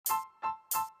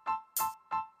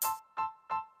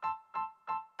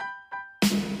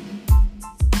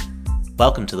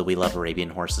Welcome to the We Love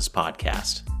Arabian Horses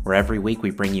podcast, where every week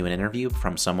we bring you an interview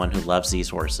from someone who loves these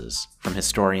horses, from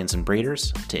historians and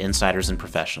breeders to insiders and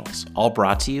professionals, all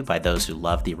brought to you by those who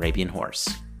love the Arabian horse.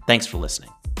 Thanks for listening.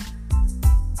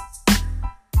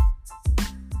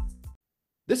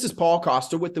 This is Paul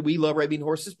Costa with the We Love Arabian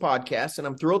Horses podcast, and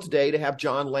I'm thrilled today to have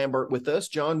John Lambert with us.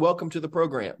 John, welcome to the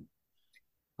program.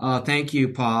 Thank you,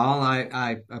 Paul.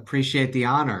 I appreciate the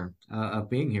honor of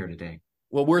being here today.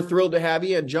 Well, we're thrilled to have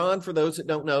you. And John, for those that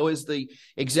don't know, is the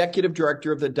executive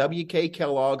director of the W.K.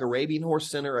 Kellogg Arabian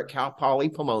Horse Center at Cal Poly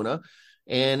Pomona.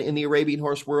 And in the Arabian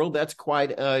horse world, that's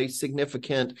quite a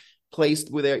significant place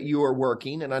where you are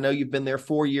working. And I know you've been there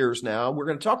 4 years now. We're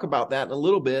going to talk about that in a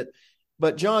little bit.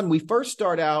 But John, we first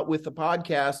start out with the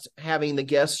podcast having the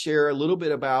guests share a little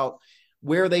bit about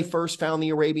where they first found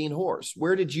the Arabian horse.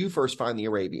 Where did you first find the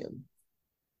Arabian?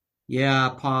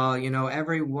 Yeah, Paul,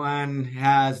 everyone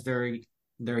has their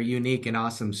unique and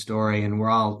awesome story, and we're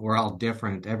all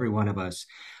different, every one of us.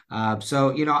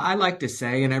 So I like to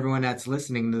say, and everyone that's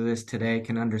listening to this today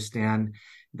can understand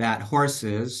that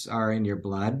horses are in your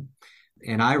blood.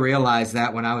 And I realized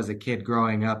that when I was a kid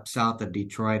growing up south of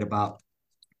Detroit, about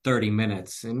 30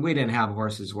 minutes, and we didn't have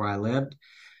horses where I lived.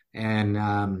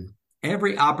 And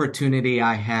every opportunity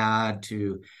I had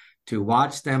to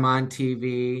watch them on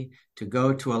TV, to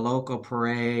go to a local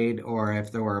parade, or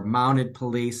if there were mounted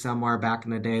police somewhere back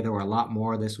in the day, there were a lot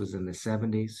more. This was in the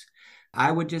 70s.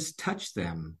 I would just touch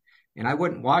them, and I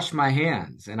wouldn't wash my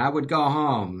hands, and I would go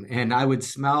home, and I would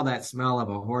smell that smell of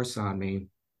a horse on me,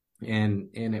 and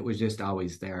it was just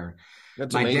always there.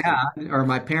 That's my amazing. dad, or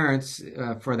my parents,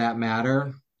 for that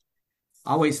matter,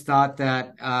 always thought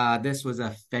that this was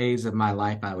a phase of my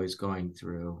life I was going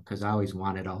through because I always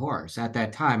wanted a horse. At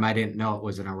that time, I didn't know it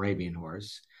was an Arabian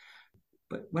horse.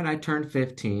 But when I turned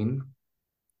 15,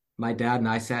 my dad and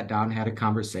I sat down and had a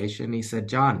conversation. He said,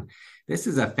 John, this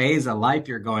is a phase of life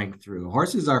you're going through.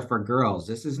 Horses are for girls.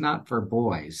 This is not for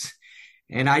boys.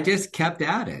 And I just kept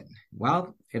at it.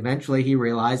 Well, eventually he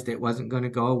realized it wasn't going to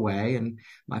go away. And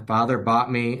my father bought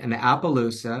me an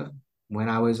Appaloosa when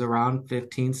I was around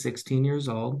 15, 16 years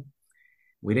old.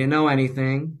 We didn't know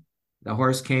anything. The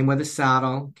horse came with a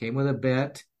saddle, came with a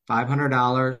bit,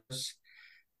 $500.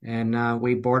 And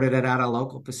we boarded it at a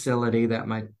local facility that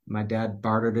my dad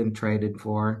bartered and traded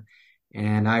for.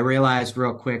 And I realized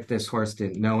real quick this horse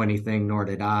didn't know anything, nor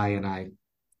did I. And I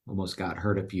almost got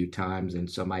hurt a few times. And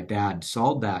so my dad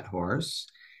sold that horse.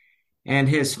 And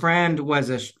his friend was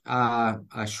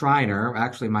a Shriner.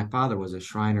 Actually, my father was a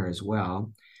Shriner as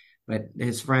well. But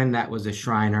his friend that was a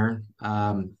Shriner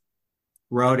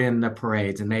rode in the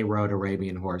parades, and they rode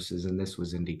Arabian horses, and this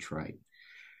was in Detroit.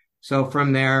 So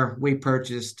from there, we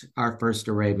purchased our first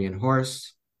Arabian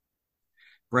horse,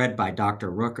 bred by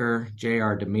Dr. Rooker.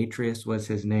 J.R. Demetrius was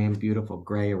his name, beautiful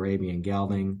gray Arabian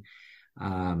gelding.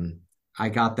 I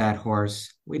got that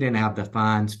horse. We didn't have the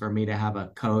funds for me to have a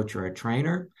coach or a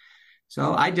trainer.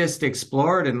 So I just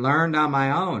explored and learned on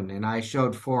my own, and I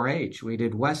showed 4-H. We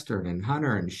did Western and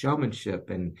Hunter and showmanship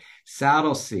and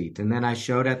saddle seat, and then I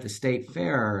showed at the state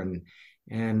fair and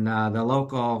the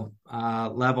local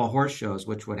level horse shows,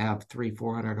 which would have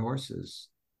 300-400 horses.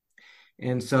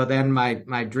 And so then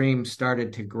my dream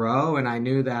started to grow, and I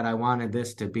knew that I wanted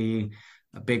this to be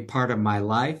a big part of my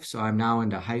life. So I'm now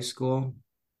into high school.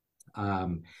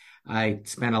 I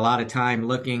spent a lot of time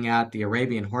looking at the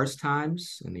Arabian horse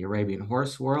times and the Arabian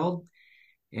horse world.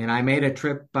 And I made a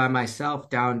trip by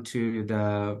myself down to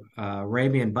the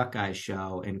Arabian Buckeye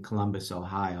Show in Columbus,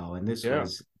 Ohio. And this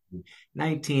was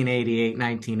 1988,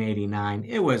 1989.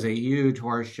 It was a huge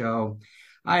horse show.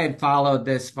 I had followed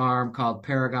this farm called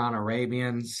Paragon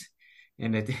Arabians.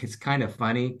 And it's kind of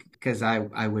funny because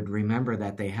I would remember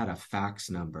that they had a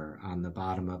fax number on the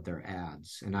bottom of their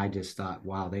ads. And I just thought,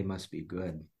 wow, they must be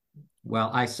good.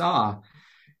 Well, I saw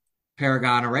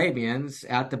Paragon Arabians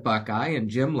at the Buckeye,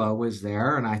 and Jim Lowe was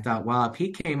there. And I thought, well, if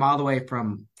he came all the way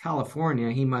from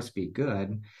California, he must be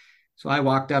good. So I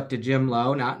walked up to Jim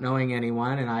Lowe, not knowing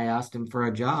anyone, and I asked him for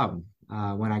a job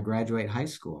when I graduate high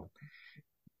school.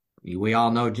 We all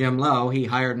know Jim Lowe. He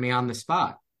hired me on the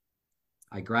spot.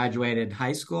 I graduated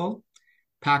high school,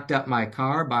 packed up my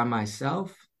car by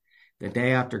myself. The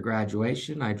day after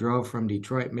graduation, I drove from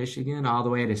Detroit, Michigan, all the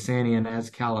way to San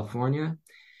Ynez, California.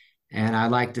 And I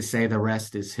like to say the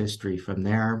rest is history from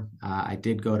there. I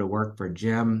did go to work for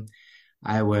Jim.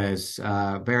 I was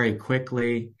very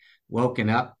quickly woken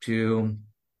up to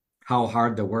how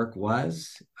hard the work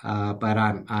was. But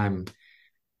I'm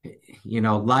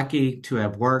lucky to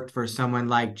have worked for someone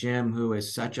like Jim, who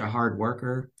is such a hard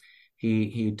worker.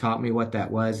 He taught me what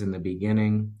that was in the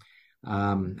beginning.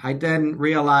 I then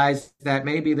realized that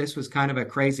maybe this was kind of a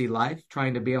crazy life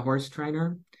trying to be a horse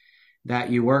trainer,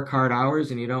 that you work hard hours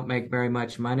and you don't make very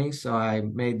much money. So I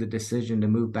made the decision to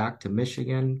move back to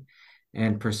Michigan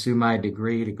and pursue my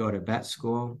degree to go to vet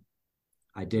school.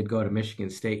 I did go to Michigan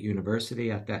State University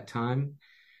at that time,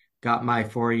 got my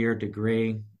 4-year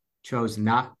degree, chose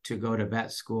not to go to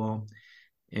vet school,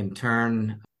 in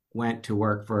turn went to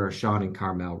work for Sean and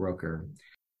Carmel Roker.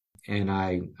 And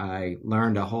I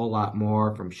learned a whole lot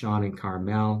more from Sean and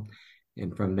Carmel.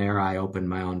 And from there, I opened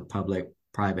my own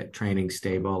private training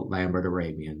stable, Lambert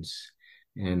Arabians,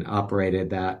 and operated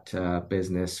that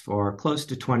business for close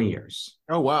to 20 years.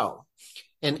 Oh, wow.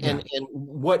 And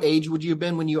what age would you have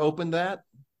been when you opened that,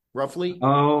 roughly?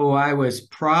 Oh, I was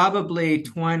probably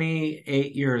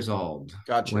 28 years old.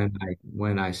 Gotcha.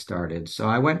 When I started. So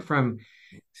I went from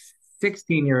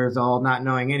 16 years old, not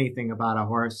knowing anything about a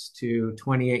horse, to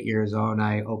 28 years old, and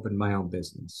I opened my own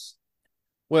business.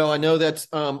 Well, I know that's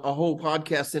a whole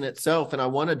podcast in itself, and I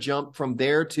want to jump from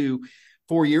there to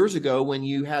 4 years ago when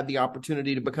you had the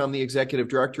opportunity to become the executive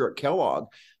director at Kellogg.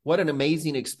 What an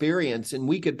amazing experience. And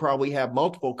we could probably have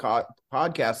multiple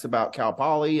podcasts about Cal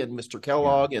Poly and Mr.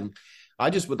 Kellogg. Yeah. And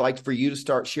I just would like for you to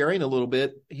start sharing a little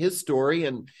bit his story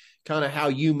and kind of how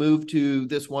you moved to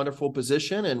this wonderful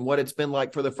position and what it's been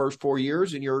like for the first 4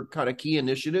 years and your kind of key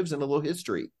initiatives and a little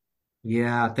history.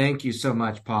 Yeah, thank you so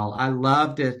much, Paul. I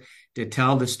love to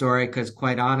tell the story because,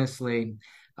 quite honestly,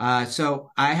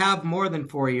 so I have more than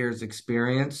 4 years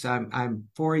experience. I'm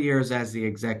 4 years as the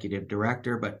executive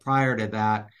director, but prior to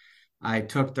that, I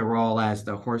took the role as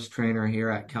the horse trainer here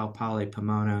at Cal Poly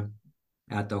Pomona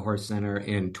at the Horse Center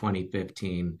in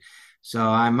 2015. So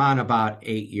I'm on about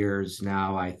 8 years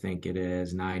now. I think it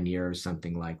is 9 years,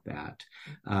 something like that.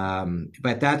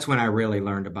 But that's when I really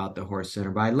learned about the Horse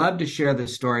Center. But I love to share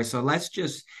this story. So let's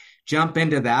just jump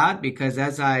into that, because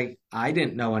as I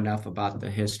didn't know enough about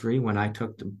the history when I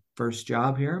took the first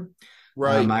job here.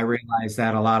 Right. I realized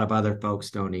that a lot of other folks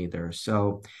don't either.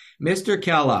 So Mr.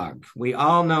 Kellogg, we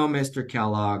all know Mr.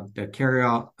 Kellogg, the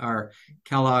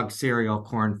Kellogg cereal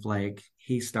cornflake.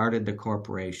 He started the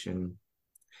corporation.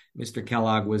 Mr.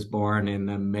 Kellogg was born in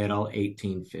the middle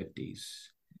 1850s.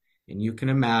 And you can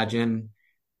imagine,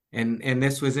 and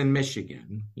this was in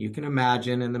Michigan, you can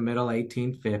imagine in the middle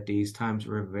 1850s, times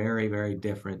were very, very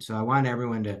different. So I want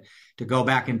everyone to go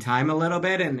back in time a little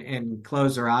bit and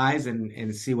close their eyes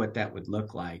and see what that would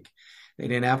look like. They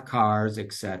didn't have cars,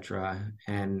 etc.,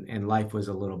 and life was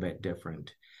a little bit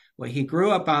different. Well, he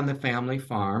grew up on the family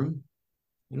farm,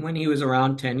 and when he was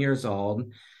around 10 years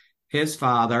old, his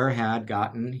father had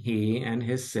gotten he and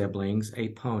his siblings a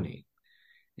pony,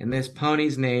 and this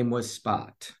pony's name was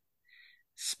Spot.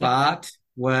 Spot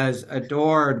was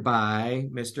adored by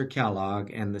Mr.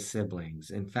 Kellogg and the siblings.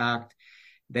 In fact,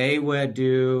 they would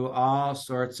do all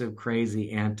sorts of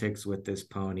crazy antics with this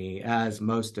pony, as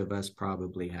most of us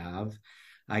probably have.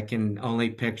 I can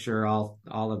only picture all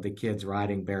of the kids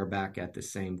riding bareback at the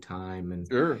same time and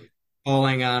Sure.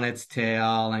 pulling on its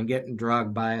tail and getting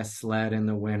drugged by a sled in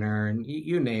the winter, and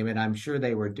you name it. I'm sure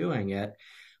they were doing it.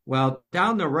 Well,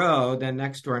 down the road, the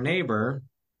next door neighbor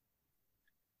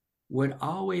would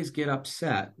always get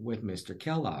upset with Mr.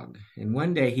 Kellogg. And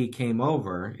one day he came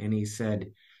over and he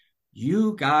said,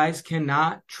 "You guys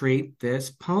cannot treat this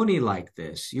pony like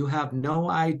this. You have no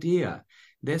idea.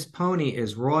 This pony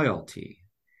is royalty.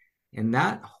 And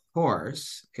that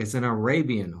horse is an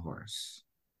Arabian horse."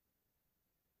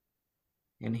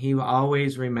 And he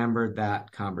always remembered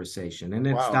that conversation. And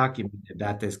it's documented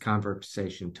that this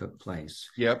conversation took place.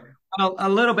 Yep. Well, a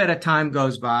little bit of time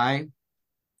goes by.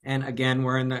 And again,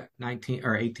 we're in the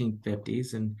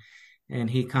 1850s, and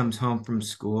he comes home from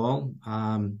school,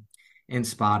 and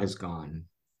Spot is gone.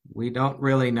 We don't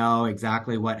really know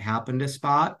exactly what happened to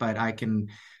Spot, but I can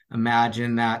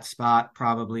imagine that Spot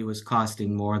probably was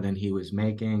costing more than he was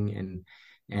making,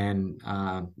 and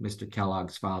Mr.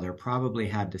 Kellogg's father probably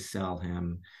had to sell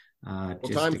him.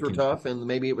 Times were tough, and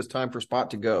maybe it was time for Spot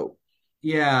to go.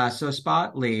 Yeah, so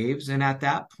Spot leaves, and at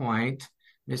that point,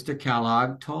 Mr.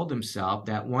 Kellogg told himself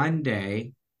that one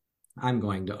day I'm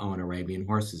going to own Arabian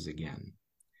horses again.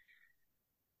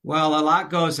 Well, a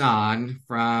lot goes on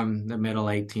from the middle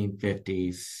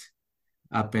 1850s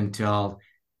up until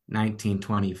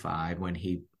 1925 when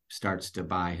he starts to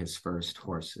buy his first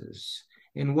horses.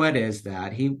 And what is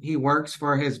that? He works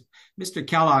for Mr.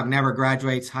 Kellogg never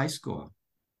graduates high school.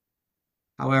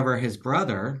 However, his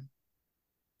brother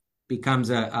becomes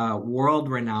a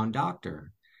world-renowned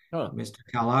doctor. Mr.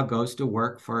 Kellogg goes to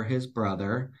work for his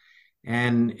brother,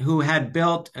 and who had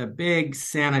built a big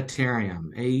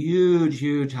sanitarium, a huge,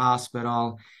 huge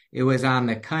hospital. It was on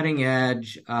the cutting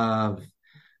edge of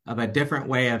a different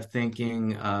way of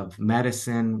thinking of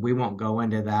medicine. We won't go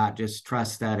into that. Just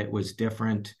trust that it was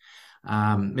different.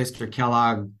 Mr.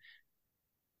 Kellogg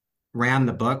ran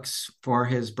the books for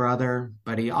his brother,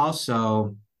 but he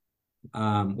also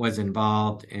was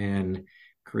involved in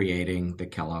creating the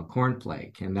Kellogg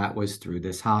cornflake, and that was through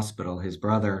this hospital. His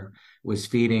brother was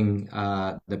feeding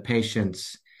the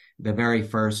patients the very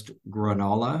first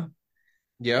granola.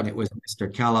 Yep. And it was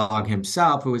Mr. Kellogg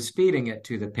himself who was feeding it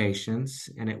to the patients,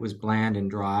 and it was bland and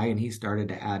dry, and he started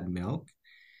to add milk.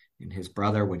 And his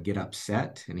brother would get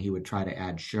upset, and he would try to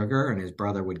add sugar, and his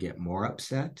brother would get more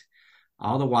upset.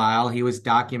 All the while, he was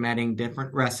documenting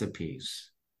different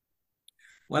recipes.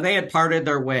 Well, they had parted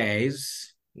their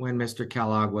ways when Mr.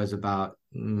 Kellogg was about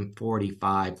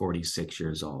 45, 46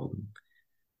 years old.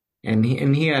 And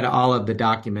he had all of the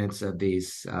documents of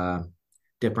these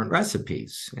different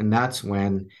recipes. And that's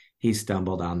when he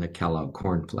stumbled on the Kellogg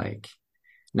cornflake.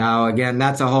 Now, again,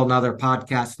 that's a whole nother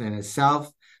podcast in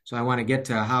itself. So I want to get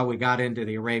to how we got into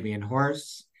the Arabian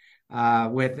horse.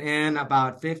 Within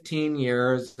about 15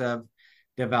 years of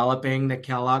developing the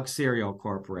Kellogg Cereal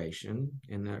Corporation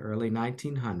in the early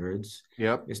 1900s,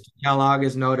 Yep. Mr. Kellogg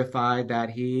is notified that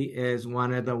he is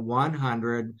one of the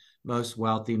 100 most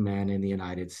wealthy men in the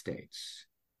United States.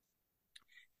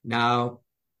 Now,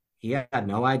 he had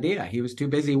no idea. He was too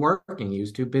busy working. He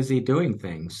was too busy doing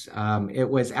things. It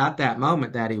was at that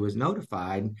moment that he was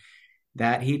notified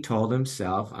that he told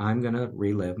himself, I'm going to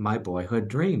relive my boyhood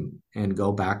dream and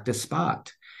go back to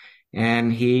Spot.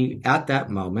 And he, at that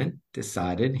moment,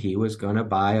 decided he was going to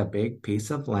buy a big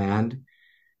piece of land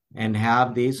and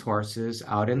have these horses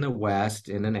out in the West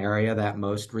in an area that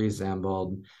most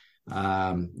resembled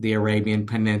the Arabian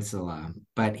Peninsula.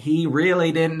 But he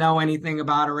really didn't know anything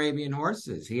about Arabian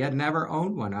horses. He had never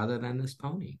owned one other than this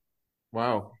pony.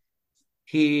 Wow.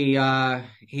 He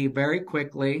very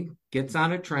quickly gets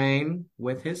on a train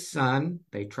with his son.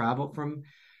 They travel from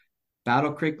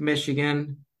Battle Creek,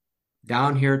 Michigan,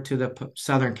 down here to the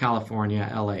Southern California,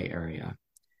 LA area.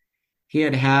 He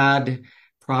had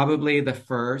probably the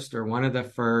first or one of the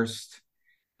first.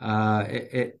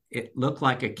 It looked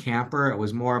like a camper. It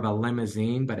was more of a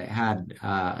limousine, but it had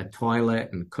a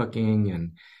toilet and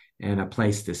cooking and a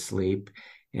place to sleep.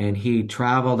 And he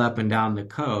traveled up and down the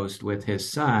coast with his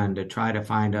son to try to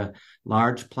find a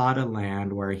large plot of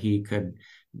land where he could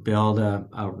build a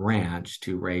ranch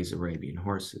to raise Arabian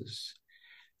horses.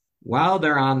 While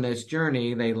they're on this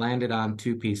journey, they landed on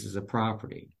two pieces of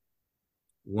property.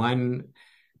 One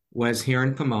was here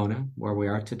in Pomona, where we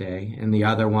are today, and the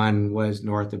other one was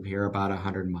north of here, about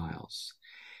 100 miles.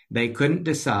 They couldn't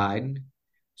decide,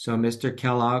 so Mr.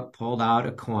 Kellogg pulled out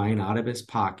a coin out of his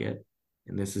pocket,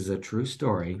 and this is a true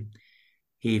story.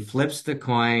 He flips the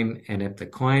coin, and if the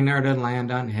coin are to land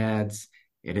on heads,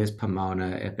 it is Pomona.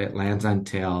 If it lands on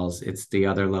tails, it's the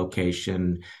other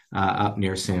location up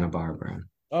near Santa Barbara.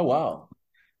 Oh, wow.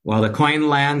 Well, the coin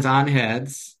lands on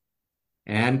heads,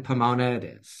 and Pomona it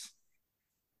is.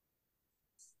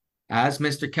 As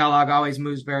Mr. Kellogg always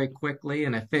moves very quickly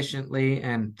and efficiently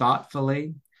and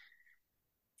thoughtfully,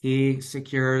 he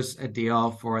secures a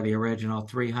deal for the original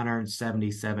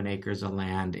 377 acres of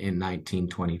land in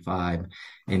 1925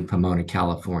 in Pomona,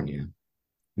 California.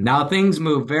 Now things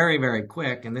move very, very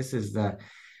quick, and this is the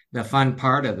fun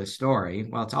part of the story.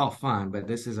 Well, it's all fun, but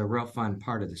this is a real fun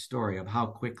part of the story of how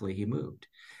quickly he moved,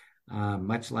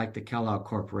 much like the Kellogg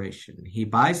Corporation. He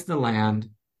buys the land,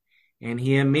 and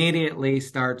he immediately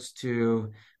starts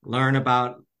to learn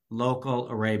about local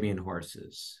Arabian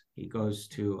horses. He goes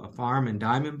to a farm in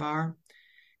Diamond Bar,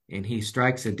 and he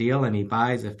strikes a deal, and he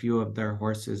buys a few of their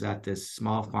horses at this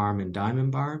small farm in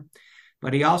Diamond Bar.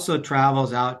 But he also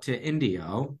travels out to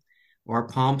Indio or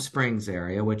Palm Springs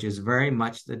area, which is very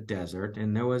much the desert.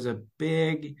 And there was a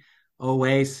big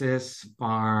oasis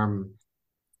farm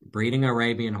breeding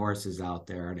Arabian horses out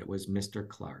there, and it was Mr.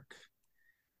 Clark.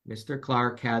 Mr.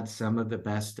 Clark had some of the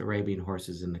best Arabian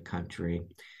horses in the country.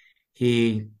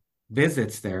 He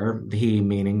visits there, he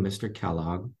meaning Mr.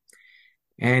 Kellogg,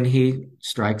 and he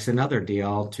strikes another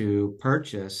deal to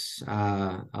purchase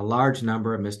a large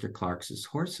number of Mr. Clark's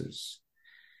horses.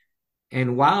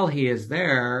 And while he is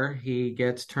there, he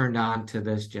gets turned on to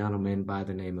this gentleman by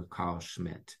the name of Carl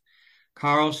Schmidt.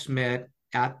 Carl Schmidt,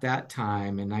 at that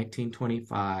time in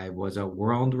 1925, was a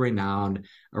world-renowned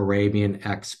Arabian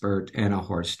expert and a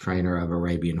horse trainer of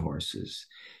Arabian horses.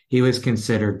 He was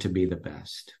considered to be the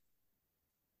best.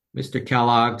 Mr.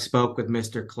 Kellogg spoke with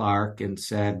Mr. Clark and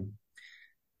said,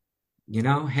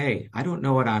 hey, I don't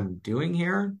know what I'm doing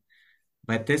here,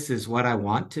 but this is what I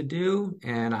want to do,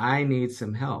 and I need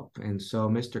some help. And so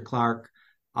Mr. Clark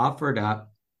offered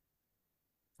up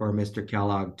for Mr.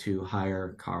 Kellogg to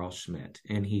hire Carl Schmidt,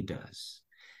 and he does.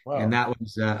 Wow. And that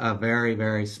was a very,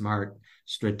 very smart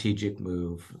strategic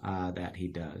move that he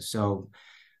does. So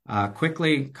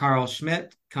quickly, Carl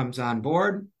Schmidt comes on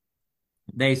board.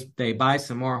 They buy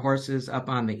some more horses up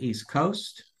on the East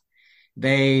Coast.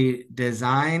 They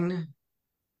design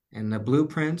and the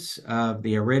blueprints of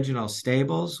the original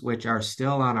stables, which are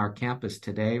still on our campus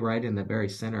today, right in the very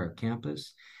center of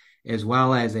campus, as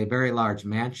well as a very large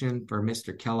mansion for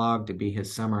Mr. Kellogg to be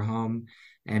his summer home,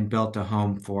 and built a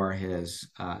home for his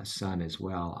son as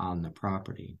well on the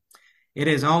property. It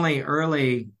is only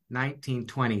early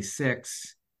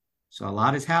 1926, so a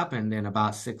lot has happened in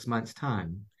about 6 months'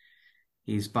 time.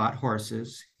 He's bought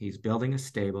horses, he's building a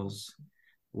stables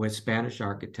with Spanish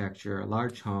architecture, a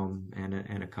large home,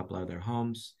 and a couple other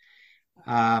homes.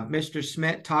 Mr.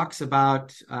 Schmidt talks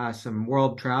about some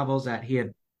world travels that he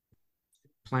had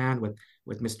planned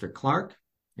with Mr. Clark,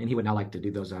 and he would now like to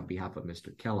do those on behalf of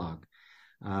Mr. Kellogg.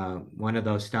 One of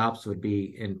those stops would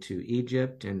be into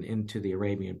Egypt and into the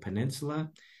Arabian Peninsula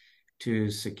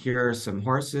to secure some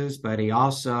horses, but he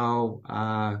also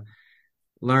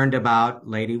learned about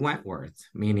Lady Wentworth,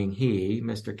 meaning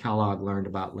Mr. Kellogg, learned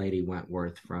about Lady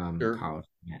Wentworth from Carl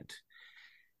Schmidt.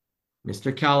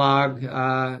 Mr.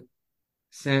 Kellogg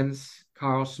sends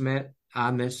Carl Schmidt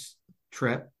on this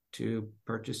trip to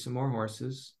purchase some more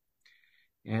horses,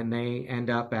 and he ends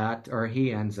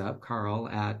up, Carl,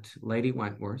 at Lady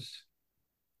Wentworth's.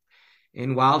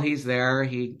 And while he's there,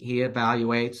 he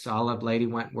evaluates all of Lady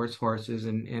Wentworth's horses,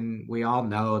 and we all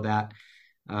know that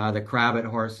the Crabbit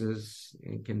horses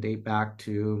can date back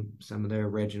to some of the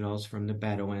originals from the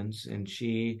Bedouins, and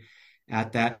she,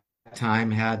 at that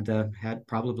time, had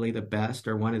probably the best,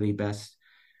 or one of the best,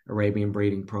 Arabian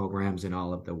breeding programs in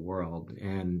all of the world.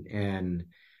 And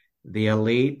the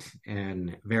elite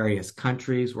and various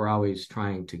countries were always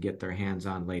trying to get their hands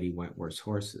on Lady Wentworth's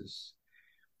horses.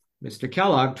 Mr.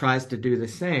 Kellogg tries to do the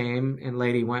same, and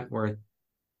Lady Wentworth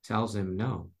tells him,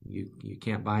 "No, you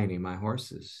can't buy any of my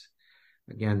horses."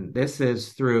 Again, this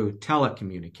is through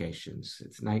telecommunications.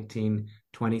 It's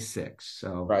 1926.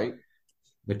 So right.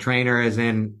 The trainer is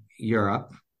in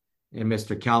Europe, and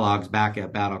Mr. Kellogg's back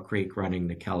at Battle Creek running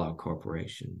the Kellogg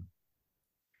Corporation.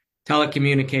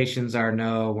 Telecommunications are,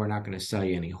 "No, we're not going to sell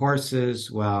you any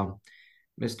horses." Well,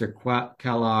 Mr.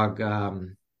 Kellogg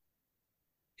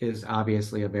is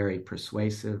obviously a very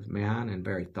persuasive man and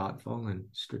very thoughtful and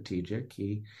strategic.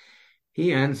 He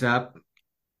ends up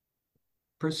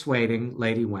persuading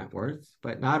Lady Wentworth,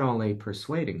 but not only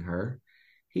persuading her,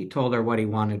 he told her what he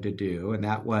wanted to do, and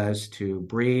that was to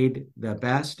breed the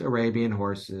best Arabian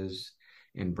horses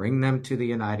and bring them to the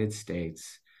United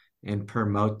States and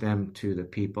promote them to the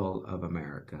people of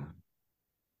America.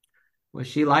 Well,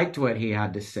 she liked what he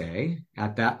had to say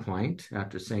at that point,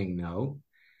 after saying no,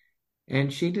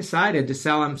 and she decided to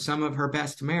sell him some of her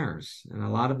best mares, and a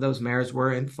lot of those mares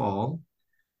were in fall.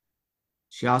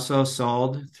 She also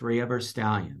sold 3 of her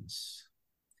stallions,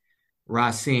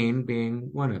 Racine being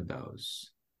one of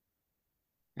those.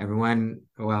 Everyone,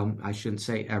 well, I shouldn't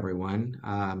say everyone,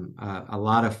 a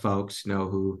lot of folks know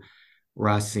who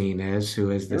Racine is,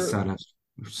 who is the son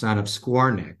of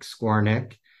Squarnick.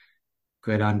 Squarnick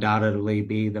could undoubtedly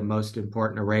be the most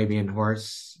important Arabian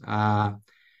horse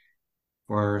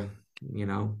for,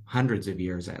 hundreds of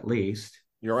years at least.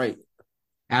 You're right.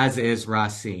 As is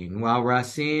Racine. Well,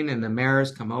 Racine and the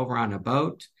mares come over on a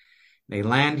boat. They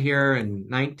land here in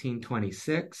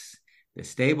 1926. The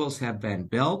stables have been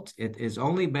built. It has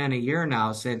only been a year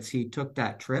now since he took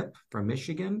that trip from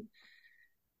Michigan.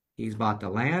 He's bought the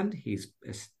land. He's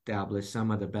established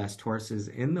some of the best horses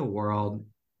in the world,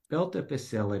 built a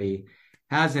facility,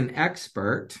 has an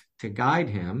expert to guide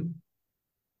him.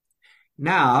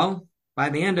 Now, by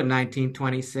the end of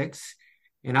 1926,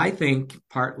 and I think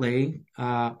partly,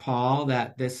 Paul,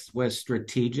 that this was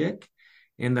strategic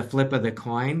in the flip of the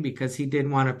coin, because he did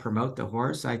want to promote the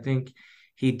horse. I think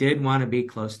he did want to be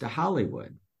close to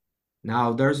Hollywood.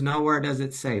 Now, there's nowhere does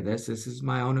it say this. This is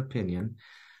my own opinion,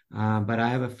 but I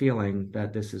have a feeling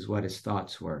that this is what his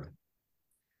thoughts were.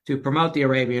 To promote the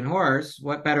Arabian horse,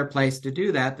 what better place to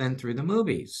do that than through the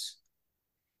movies?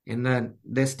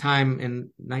 This time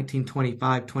in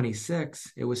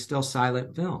 1925-26, it was still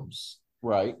silent films.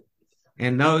 Right.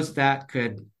 And those that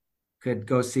could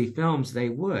go see films, they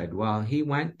would. Well, he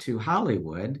went to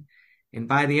Hollywood, and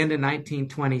by the end of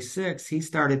 1926, he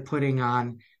started putting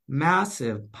on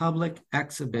massive public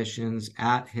exhibitions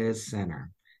at his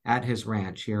center, at his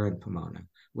ranch here in Pomona,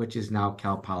 which is now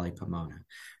Cal Poly Pomona.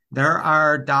 There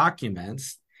are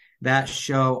documents that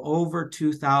show over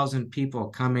 2,000 people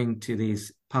coming to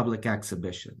these public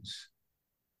exhibitions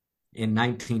in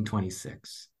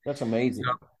 1926. That's amazing.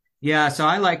 So, yeah, so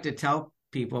I like to tell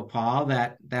people, Paul,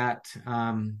 that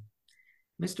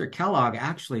Mr. Kellogg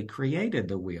actually created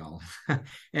the wheel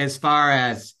as far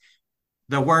as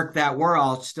the work that we're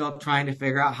all still trying to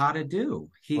figure out how to do.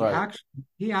 Right.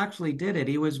 He actually did it.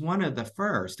 He was one of the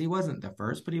first. He wasn't the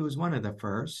first, but he was one of the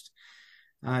first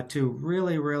to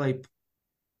really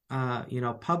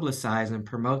publicize and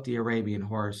promote the Arabian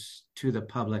horse to the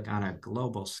public on a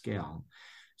global scale.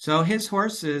 So his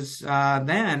horses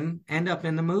then end up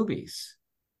in the movies.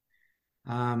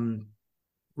 Um,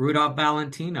 Rudolph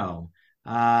Valentino,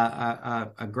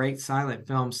 a great silent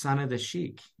film, Son of the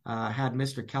Sheik, had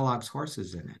Mr. Kellogg's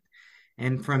horses in it.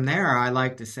 And from there, I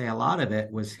like to say a lot of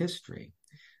it was history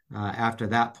after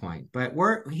that point. But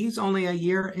he's only a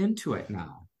year into it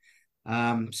now.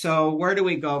 So where do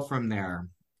we go from there?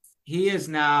 He is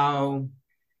now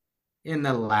in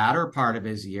the latter part of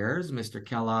his years. Mr.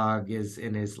 Kellogg is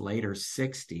in his later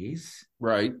 60s.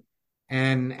 Right.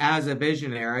 And as a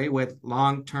visionary with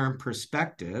long-term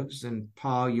perspectives, and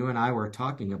Paul, you and I were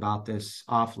talking about this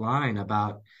offline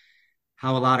about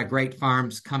how a lot of great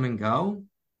farms come and go,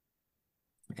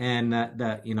 and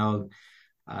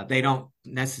they don't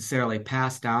necessarily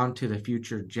pass down to the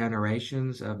future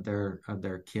generations of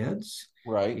their kids.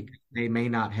 Right. They may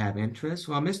not have interest.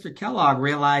 Well, Mr. Kellogg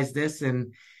realized this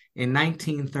in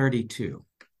 1932.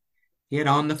 He had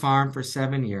owned the farm for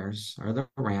 7 years, or the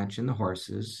ranch and the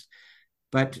horses,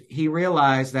 but he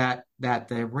realized that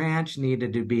the ranch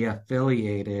needed to be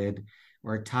affiliated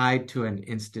or tied to an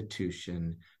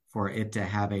institution for it to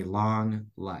have a long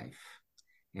life.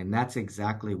 And that's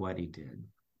exactly what he did.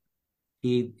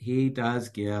 He does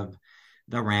give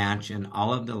the ranch and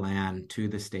all of the land to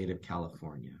the state of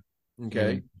California.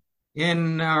 Okay.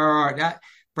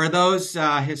 For those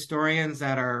historians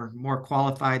that are more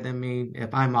qualified than me,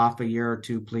 if I'm off a year or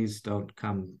two, please don't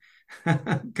come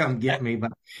get me.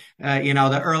 But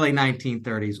the early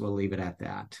 1930s, we'll leave it at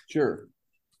that. Sure.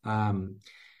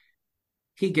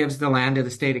 He gives the land to the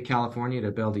state of California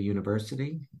to build a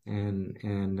university,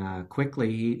 and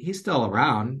quickly he's still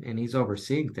around and he's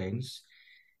overseeing things.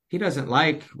 He doesn't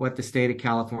like what the state of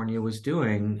California was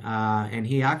doing, and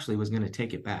he actually was going to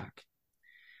take it back.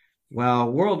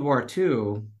 Well, World War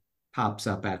II pops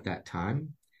up at that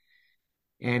time,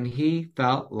 and he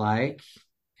felt like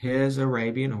his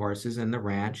Arabian horses and the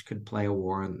ranch could play a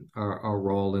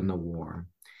role in the war,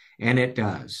 and it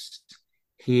does.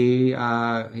 He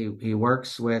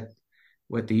works with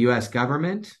the U.S.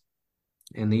 government,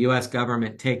 and the U.S.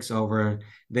 government takes over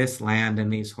this land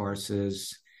and these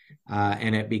horses,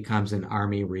 and it becomes an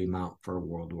army remount for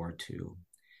World War II.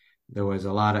 There was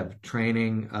a lot of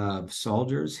training of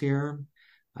soldiers here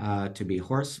to be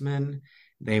horsemen.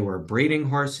 They were breeding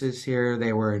horses here.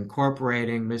 They were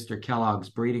incorporating Mr. Kellogg's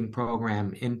breeding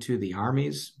program into the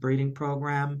Army's breeding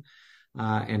program,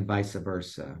 and vice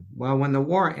versa. Well, when the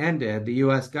war ended, the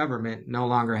U.S. government no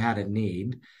longer had a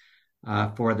need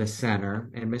for the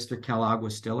center, and Mr. Kellogg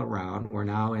was still around. We're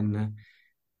now in the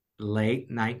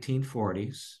late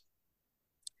 1940s.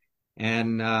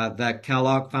 And the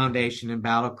Kellogg Foundation in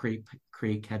Battle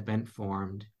Creek had been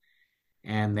formed,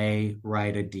 and they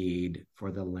write a deed for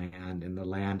the land, and the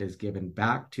land is given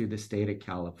back to the state of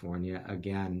California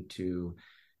again to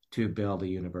build a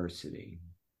university.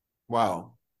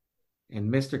 Wow.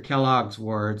 And Mr. Kellogg's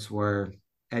words were,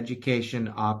 "Education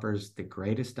offers the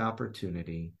greatest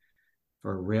opportunity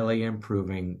for really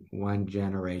improving one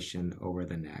generation over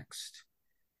the next."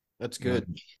 That's good.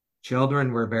 And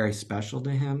children were very special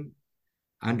to him.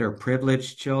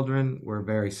 Underprivileged children were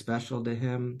very special to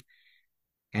him,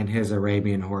 and his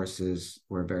Arabian horses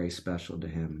were very special to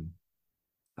him.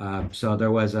 So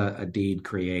there was a deed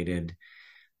created.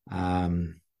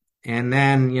 And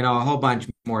then, a whole bunch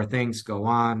more things go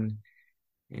on.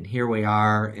 And here we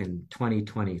are in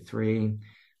 2023.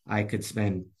 I could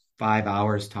spend 5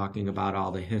 hours talking about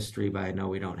all the history, but I know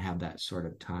we don't have that sort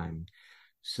of time.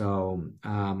 So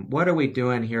what are we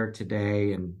doing here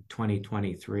today in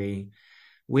 2023?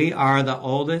 We are the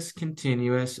oldest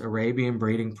continuous Arabian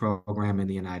breeding program in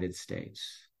the United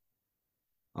States.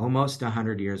 Almost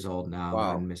 100 years old now.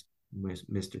 Wow. When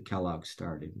Mr. Kellogg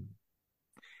started.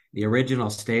 The original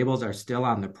stables are still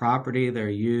on the property. They're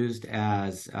used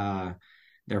as,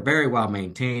 they're very well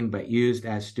maintained, but used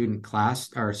as student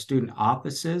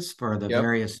offices for the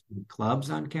various clubs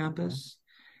on campus.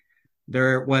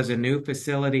 There was a new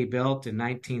facility built in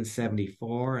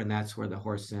 1974, and that's where the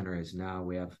Horse Center is now.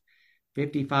 We have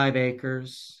 55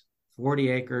 acres, 40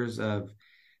 acres of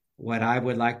what I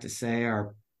would like to say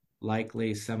are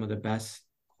likely some of the best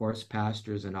horse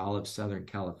pastures in all of Southern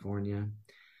California.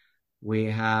 We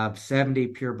have 70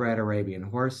 purebred Arabian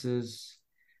horses.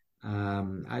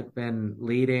 I've been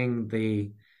leading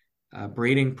the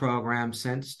breeding program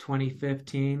since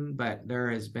 2015, but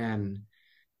there has been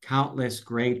countless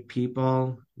great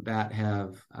people that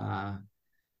have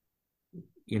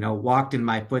walked in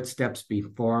my footsteps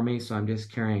before me. So I'm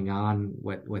just carrying on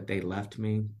what they left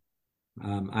me.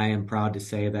 I am proud to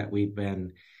say that we've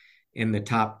been in the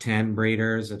top 10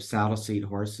 breeders of saddle seat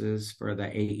horses for the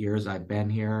 8 years I've been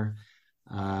here.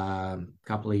 A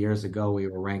couple of years ago, we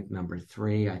were ranked number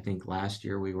 3. I think last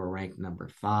year we were ranked number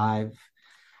 5.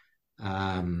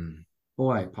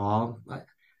 Boy, Paul,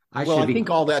 I Well, should I be think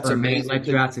all that's for a minute, amazing. let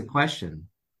you ask a question.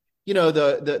 You know,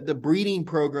 the breeding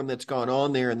program that's gone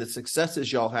on there and the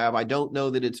successes y'all have, I don't know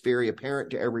that it's very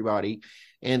apparent to everybody.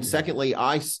 And secondly,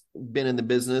 I've been in the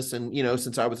business and,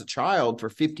 since I was a child for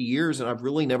 50 years, and I've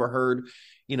really never heard,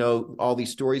 all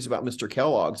these stories about Mr.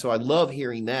 Kellogg. So I love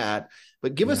hearing that.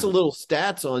 But give us a little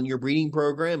stats on your breeding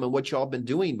program and what y'all been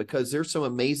doing, because there's some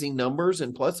amazing numbers.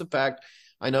 And plus the fact,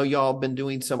 I know y'all have been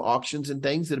doing some auctions and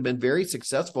things that have been very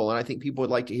successful. And I think people would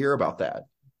like to hear about that.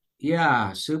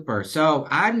 Yeah, super. So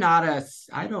I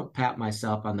don't pat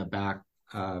myself on the back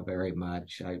very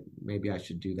much. Maybe I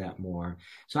should do that more.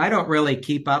 So I don't really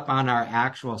keep up on our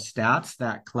actual stats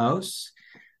that close.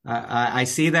 I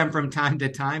see them from time to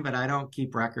time, but I don't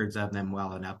keep records of them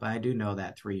well enough. But I do know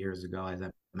that 3 years ago, as I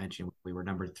mentioned, we were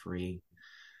number 3.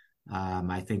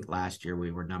 I think last year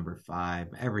we were number 5.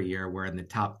 Every year we're in the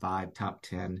top 5, top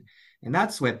 10. And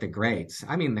that's with the greats.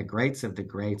 I mean, the greats of the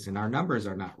greats, and our numbers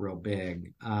are not real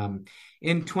big.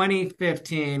 In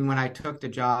 2015, when I took the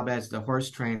job as the horse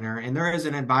trainer, and there is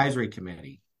an advisory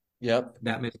committee that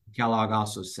Mr. Kellogg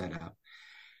also set up,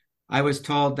 I was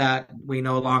told that we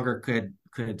no longer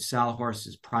could sell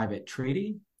horses private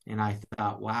treaty. And I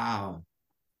thought, wow,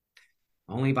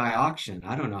 only by auction.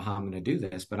 I don't know how I'm going to do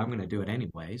this, but I'm going to do it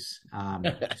anyways.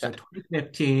 So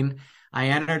 2015, I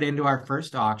entered into our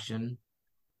first auction.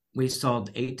 We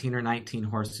sold 18 or 19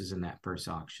 horses in that first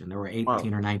auction. There were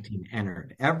 18 or 19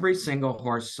 entered. Every single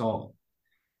horse sold.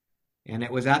 And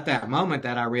it was at that moment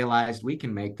that I realized we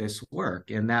can make this work,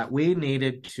 and that we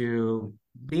needed to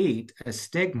beat a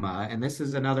stigma. And this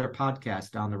is another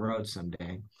podcast down the road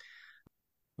someday.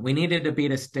 We needed to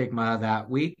beat a stigma that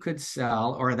we could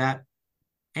sell, or that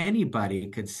anybody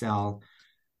could sell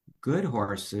good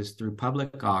horses through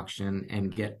public auction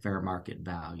and get fair market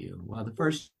value. Well, the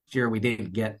first year we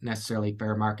didn't get necessarily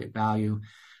fair market value,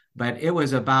 but it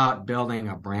was about building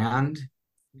a brand,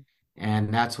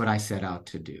 and that's what I set out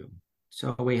to do.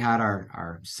 So we had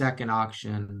our second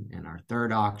auction and our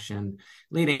third auction,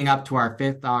 leading up to our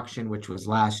 5th auction, which was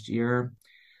last year.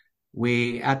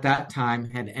 We, at that time,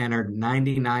 had entered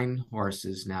 99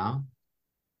 horses now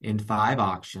in 5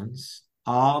 auctions.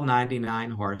 All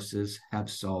 99 horses have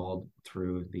sold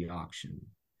through the auction.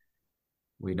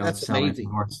 We don't sell any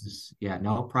horses. Yeah,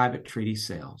 no private treaty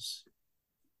sales.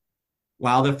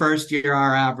 While the first year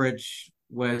our average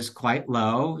was quite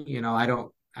low,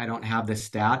 I don't have the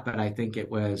stat, but I think it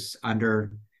was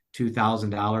under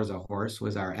 $2,000 a horse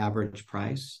was our average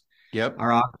price. Yep.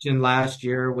 Our auction last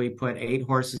year, we put 8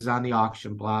 horses on the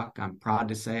auction block. I'm proud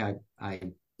to say I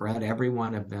bred every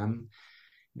one of them.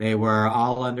 They were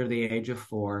all under the age of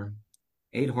 4.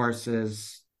 8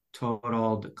 horses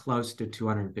totaled close to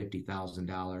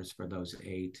 $250,000 for those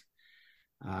 8.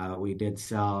 We did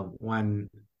sell one.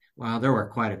 Well, there were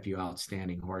quite a few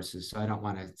outstanding horses, so I don't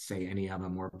want to say any of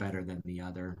them were better than the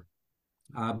other.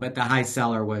 But the high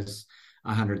seller was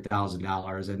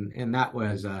 $100,000, and that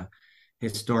was a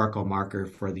historical marker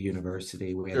for the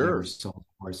university. We had never sold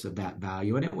a horse of that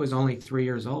value, and it was only 3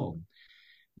 years old,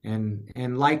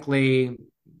 and likely,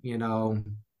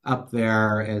 up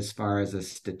there as far as a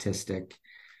statistic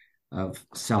of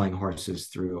selling horses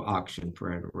through auction for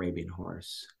an Arabian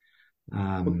horse.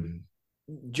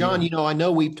 John, I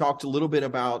know we've talked a little bit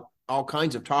about all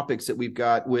kinds of topics that we've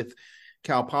got with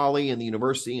Cal Poly and the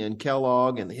university and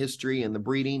Kellogg and the history and the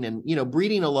breeding. And,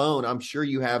 breeding alone, I'm sure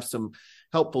you have some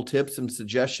helpful tips and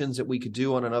suggestions that we could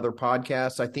do on another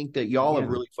podcast. I think that y'all have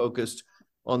really focused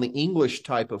on the English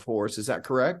type of horse. Is that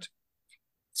correct?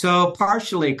 So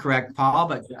partially correct, Paul,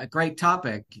 but a great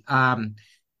topic.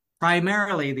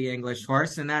 Primarily the English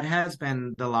horse, and that has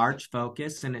been the large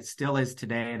focus, and it still is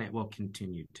today, and it will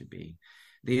continue to be.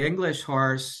 The English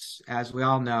horse, as we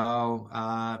all know,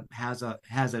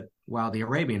 the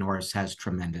Arabian horse has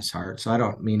tremendous heart. So I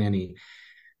don't mean any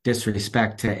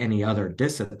disrespect to any other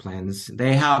disciplines.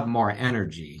 They have more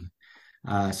energy.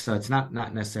 So it's not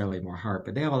necessarily more heart,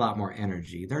 but they have a lot more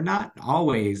energy. They're not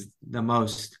always the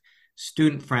most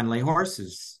student-friendly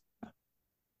horses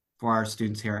for our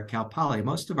students here at Cal Poly.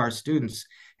 Most of our students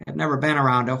have never been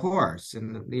around a horse,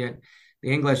 and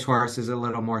The English horse is a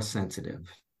little more sensitive.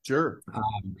 Sure.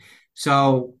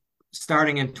 So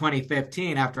starting in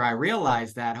 2015, after I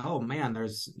realized that, oh man,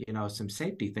 there's, some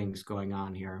safety things going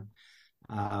on here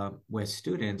with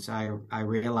students, I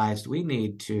realized we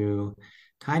need to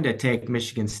kind of take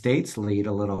Michigan State's lead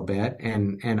a little bit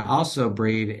and also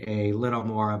breed a little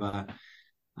more of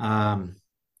um,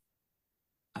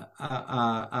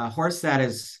 a horse that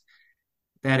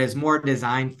is more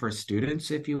designed for students,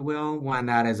 if you will, one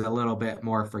that is a little bit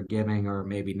more forgiving or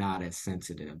maybe not as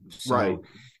sensitive. Right. So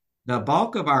the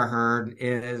bulk of our herd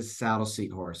is saddle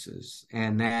seat horses.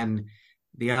 And then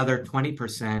the other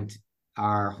 20%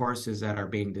 are horses that are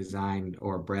being designed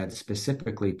or bred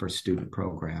specifically for student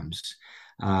programs,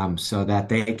 so that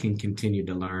they can continue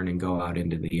to learn and go out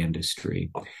into the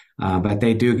industry. But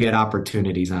they do get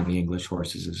opportunities on the English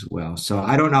horses as well. So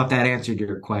I don't know if that answered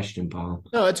your question, Paul.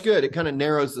 No, that's good. It kind of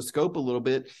narrows the scope a little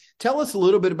bit. Tell us a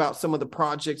little bit about some of the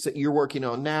projects that you're working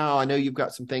on now. I know you've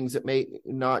got some things that may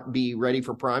not be ready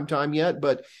for prime time yet,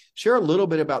 but share a little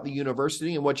bit about the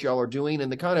university and what y'all are doing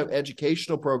and the kind of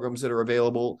educational programs that are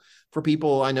available for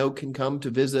people I know can come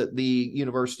to visit the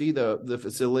university, the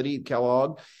facility,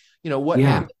 Kellogg. What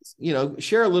happens,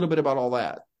 share a little bit about all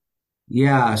that.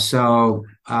 Yeah. So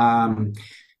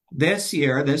this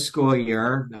school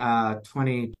year,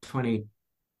 2022,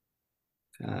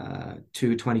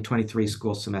 2023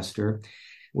 school semester,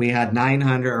 we had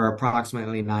 900 or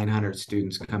approximately 900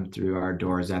 students come through our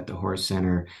doors at the Horse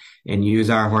Center and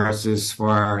use our horses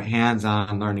for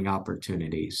hands-on learning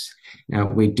opportunities. Now,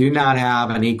 we do not have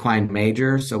an equine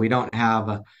major, so we don't have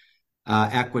a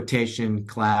equitation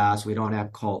class. We don't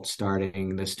have colt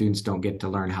starting. The students don't get to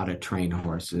learn how to train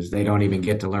horses. They don't even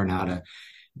get to learn how to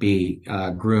be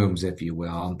grooms, if you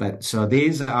will. But so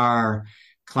these are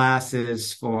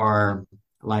classes for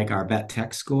like our vet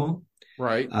tech school.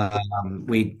 Right.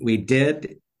 We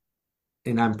did,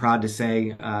 and I'm proud to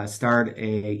say, start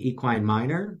a equine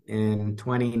minor in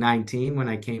 2019 when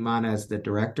I came on as the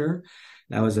director.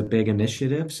 That was a big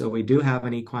initiative. So we do have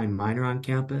an equine minor on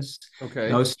campus. Okay.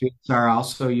 Those students are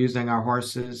also using our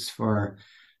horses for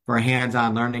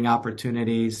hands-on learning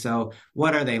opportunities. So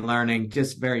what are they learning?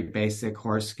 Just very basic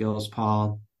horse skills,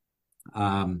 Paul.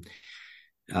 But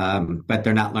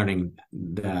they're not learning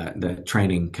the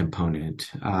training component.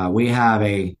 We have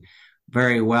a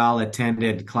very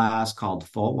well-attended class called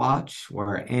Full Watch,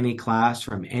 where any class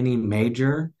from any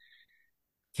major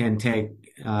can take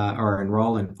or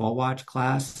enroll in Full Watch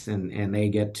class, and they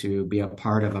get to be a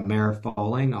part of a mare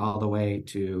foaling all the way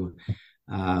to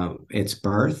its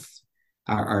birth,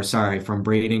 or sorry, from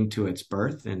breeding to its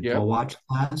birth in Full Watch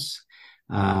class.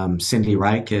 Cindy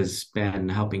Reich has been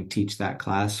helping teach that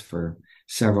class for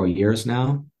several years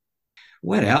now.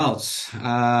 What else?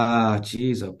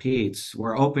 Geez, oh Pete's.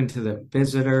 We're open to the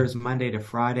visitors Monday to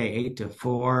Friday, 8 to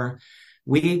 4.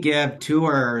 We give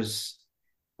tours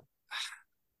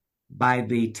by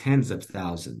the tens of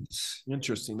thousands.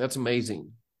 Interesting. That's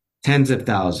amazing. Tens of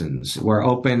thousands. We're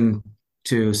open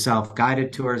to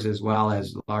self-guided tours as well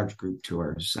as large group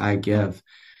tours. I give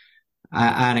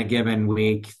on a given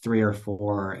week 3 or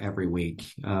 4 every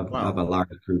week of a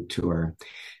large group tour.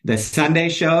 The Sunday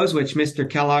shows, which Mr.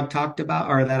 Kellogg talked about,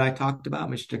 or that I talked about,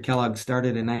 Mr. Kellogg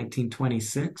started in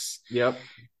 1926. Yep.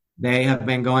 They have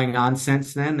been going on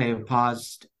since then. They've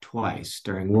paused twice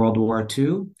during World War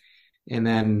II. And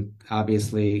then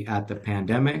obviously at the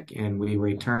pandemic, and we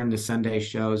returned to Sunday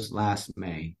shows last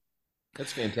May.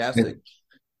 That's fantastic.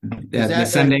 The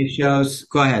Sunday shows,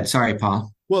 go ahead. Sorry,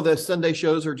 Paul. Well, the Sunday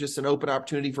shows are just an open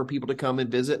opportunity for people to come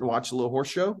and visit and watch a little horse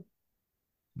show.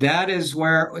 That is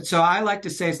where, so I like to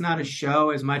say it's not a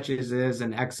show as much as it is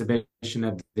an exhibition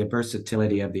of the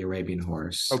versatility of the Arabian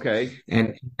horse. Okay.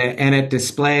 And it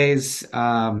displays,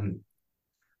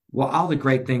 all the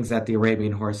great things that the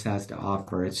Arabian horse has to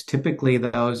offer. It's typically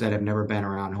those that have never been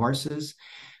around horses,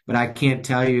 but I can't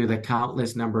tell you the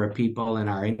countless number of people in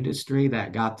our industry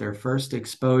that got their first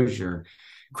exposure.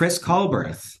 Chris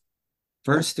Colberth,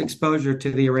 first exposure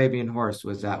to the Arabian horse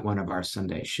was at one of our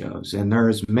Sunday shows, and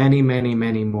there's many, many,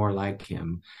 many more like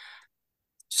him.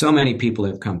 So many people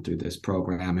have come through this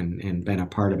program and been a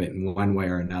part of it in one way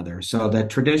or another. So the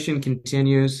tradition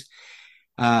continues.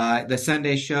 The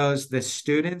Sunday shows, the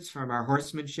students from our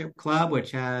horsemanship club,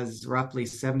 which has roughly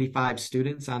 75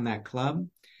 students on that club.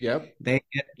 Yep. They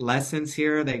get lessons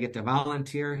here. They get to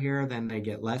volunteer here. Then they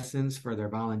get lessons for their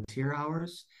volunteer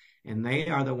hours. And they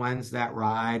are the ones that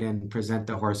ride and present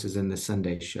the horses in the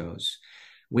Sunday shows.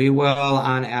 We will,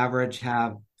 on average,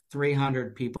 have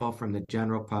 300 people from the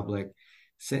general public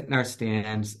sit in our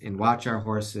stands and watch our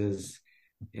horses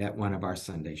at one of our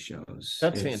Sunday shows.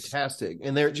 That's fantastic.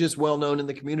 And they're just well known in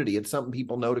the community. It's something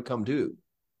people know to come do.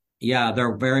 Yeah,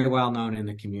 they're very well known in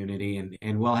the community,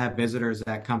 and we'll have visitors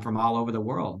that come from all over the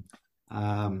world.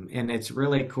 And it's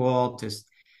really cool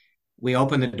we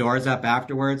open the doors up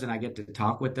afterwards and I get to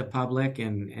talk with the public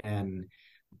and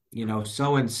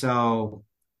so and so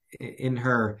in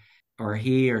her or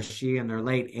he or she in their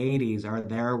late 80s are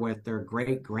there with their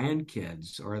great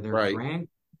grandkids or their Right. grandkids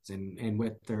and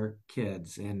with their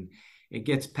kids, and it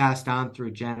gets passed on through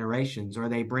generations. Or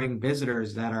they bring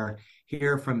visitors that are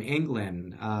here from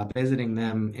England, visiting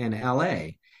them in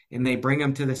LA, and they bring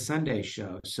them to the Sunday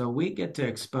show. So we get to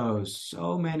expose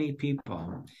so many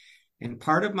people. And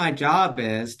part of my job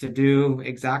is to do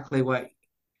exactly what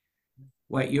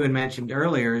you had mentioned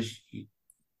earlier is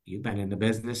you've been in the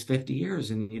business 50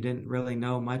 years and you didn't really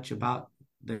know much about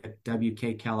the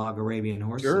W.K. Kellogg Arabian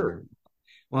Horse Center.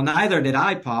 Well, neither did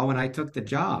I, Paul, when I took the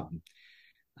job.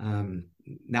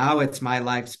 Now it's my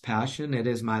life's passion. It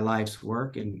is my life's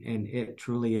work, and it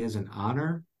truly is an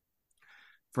honor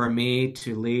for me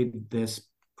to lead this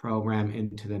program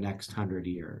into the next 100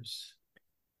 years.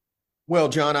 Well,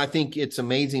 John, I think it's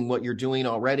amazing what you're doing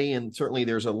already. And certainly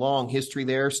there's a long history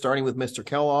there, starting with Mr.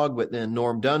 Kellogg, but then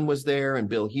Norm Dunn was there and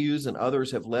Bill Hughes and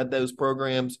others have led those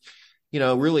programs.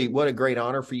 Really what a great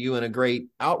honor for you and a great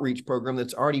outreach program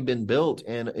that's already been built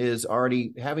and is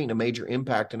already having a major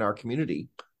impact in our community.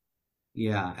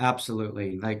 Yeah,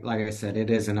 absolutely. Like I said, it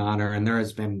is an honor, and there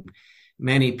has been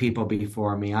many people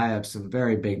before me. I have some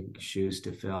very big shoes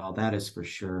to fill, that is for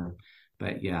sure.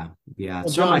 But yeah. Well,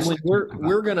 John,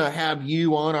 we're going to have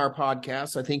you on our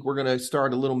podcast. I think we're going to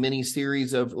start a little mini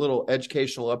series of little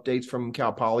educational updates from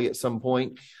Cal Poly at some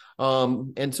point.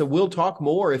 And so we'll talk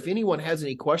more. If anyone has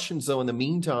any questions, though, in the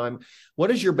meantime, what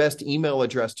is your best email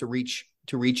address to reach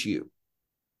you?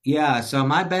 Yeah, so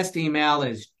my best email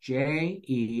is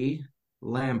J.E.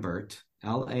 Lambert,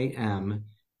 Lambert,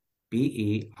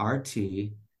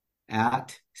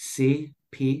 at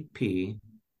cpp.edu.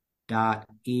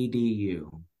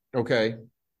 Okay.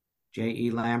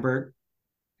 J.E. Lambert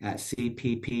at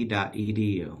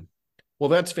cpp.edu. Well,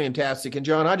 that's fantastic. And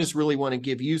John, I just really want to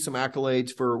give you some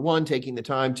accolades for one, taking the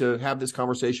time to have this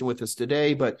conversation with us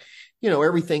today, but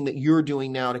everything that you're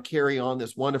doing now to carry on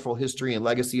this wonderful history and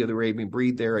legacy of the Arabian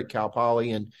breed there at Cal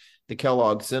Poly and the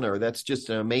Kellogg Center. That's just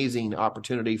an amazing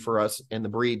opportunity for us and the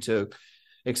breed to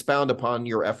expound upon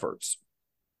your efforts.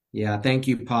 Yeah, thank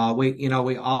you, Paul.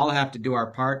 We all have to do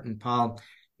our part, and Paul,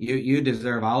 you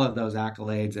deserve all of those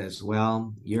accolades as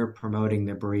well. You're promoting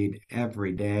the breed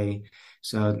every day.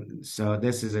 So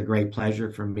this is a great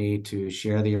pleasure for me to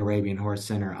share the Arabian Horse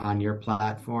Center on your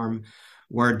platform.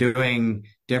 We're doing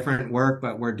different work,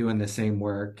 but we're doing the same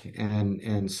work.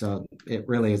 And so it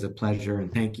really is a pleasure.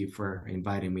 And thank you for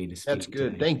inviting me to speak. That's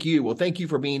good. Today. Thank you. Well, thank you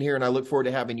for being here. And I look forward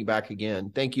to having you back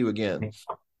again. Thank you again.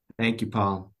 Thank you,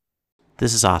 Paul.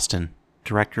 This is Austin,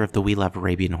 director of the We Love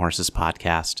Arabian Horses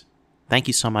podcast. Thank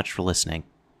you so much for listening.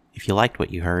 If you liked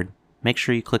what you heard, make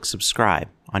sure you click subscribe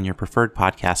on your preferred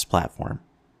podcast platform.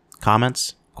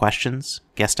 Comments, questions,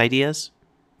 guest ideas?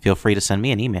 Feel free to send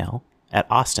me an email at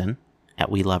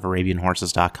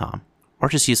austin@welovearabianhorses.com or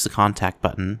just use the contact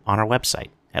button on our website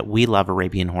at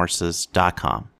welovearabianhorses.com.